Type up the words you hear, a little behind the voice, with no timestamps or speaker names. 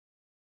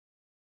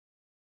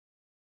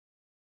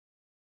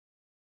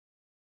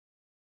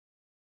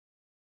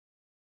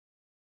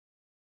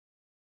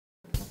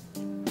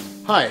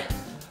Hi,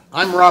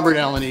 I'm Robert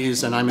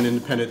Alaniz and I'm an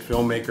independent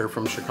filmmaker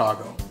from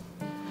Chicago.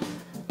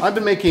 I've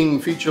been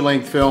making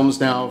feature-length films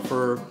now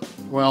for,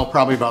 well,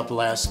 probably about the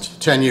last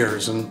 10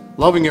 years and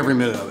loving every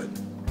minute of it.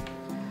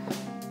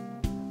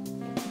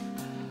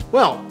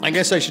 Well, I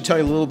guess I should tell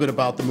you a little bit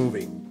about the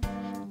movie.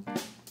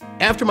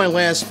 After my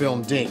last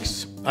film,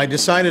 D.I.N.K.s, I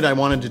decided I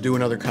wanted to do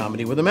another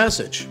comedy with a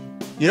message.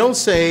 You Don't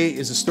Say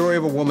is a story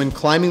of a woman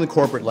climbing the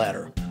corporate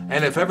ladder.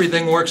 And if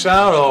everything works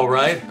out all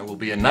right, there will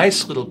be a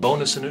nice little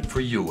bonus in it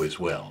for you as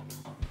well.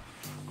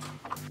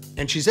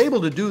 And she's able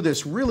to do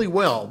this really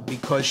well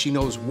because she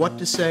knows what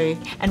to say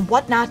and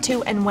what not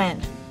to and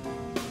when.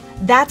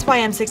 That's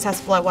why I'm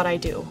successful at what I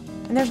do.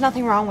 And there's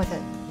nothing wrong with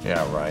it.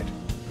 Yeah, right.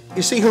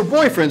 You see, her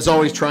boyfriend's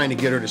always trying to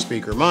get her to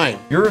speak her mind.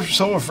 You're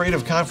so afraid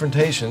of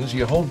confrontations,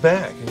 you hold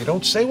back, and you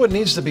don't say what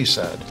needs to be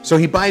said. So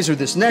he buys her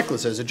this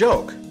necklace as a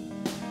joke.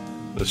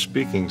 The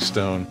speaking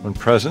stone. When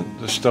present,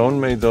 the stone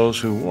made those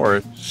who wore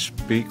it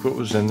speak what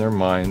was in their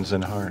minds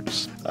and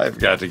hearts. I've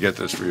got to get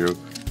this for you.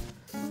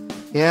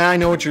 Yeah, I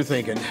know what you're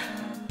thinking.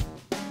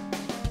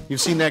 You've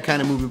seen that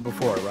kind of movie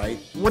before, right?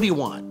 What do you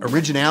want?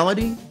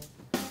 Originality?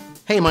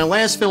 Hey, my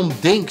last film,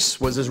 D.I.N.K.s,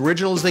 was as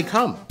original as they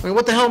come. I mean,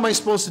 what the hell am I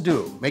supposed to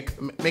do?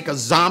 Make a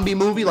zombie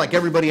movie like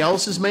everybody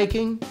else is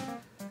making?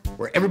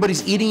 Where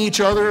everybody's eating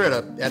each other at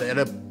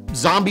a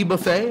zombie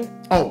buffet?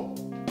 Oh,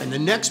 and the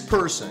next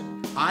person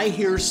I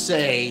hear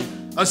say,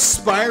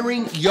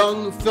 aspiring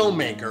young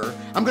filmmaker,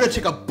 I'm gonna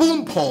take a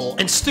boom pole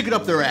and stick it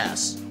up their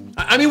ass.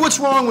 I mean, what's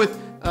wrong with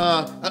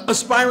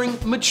aspiring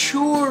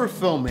mature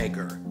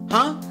filmmaker,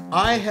 huh?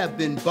 I have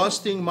been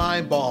busting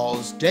my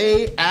balls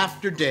day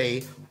after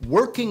day,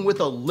 working with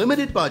a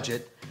limited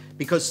budget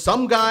because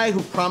some guy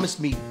who promised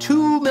me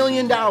 $2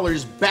 million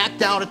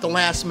backed out at the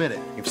last minute.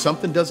 If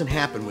something doesn't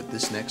happen with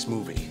this next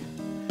movie,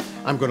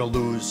 I'm gonna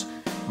lose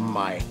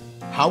my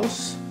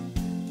house,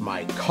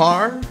 my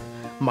car,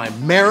 my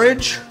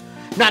marriage,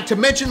 not to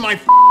mention my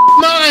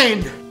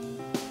mind.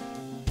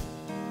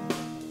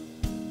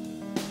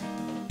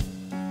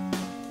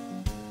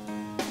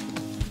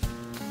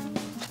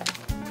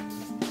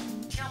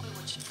 Tell me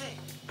what you think,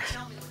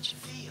 tell me what you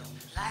feel.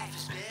 Life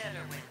is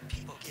better when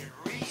people get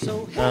real.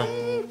 So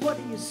hey, what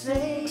do you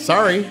say?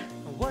 Sorry.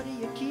 What do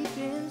you keep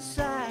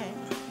inside?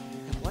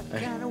 And what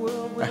kind of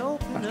world would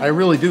open up? I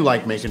really do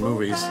like making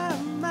movies.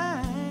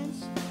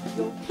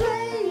 You're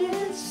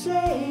playing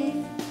safe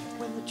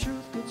when the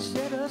truth could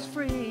set us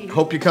free.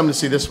 Hope you come to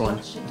see this one.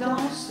 What you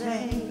don't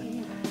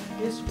say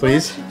is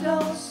Please? what you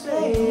don't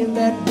say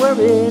that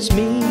worries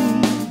me.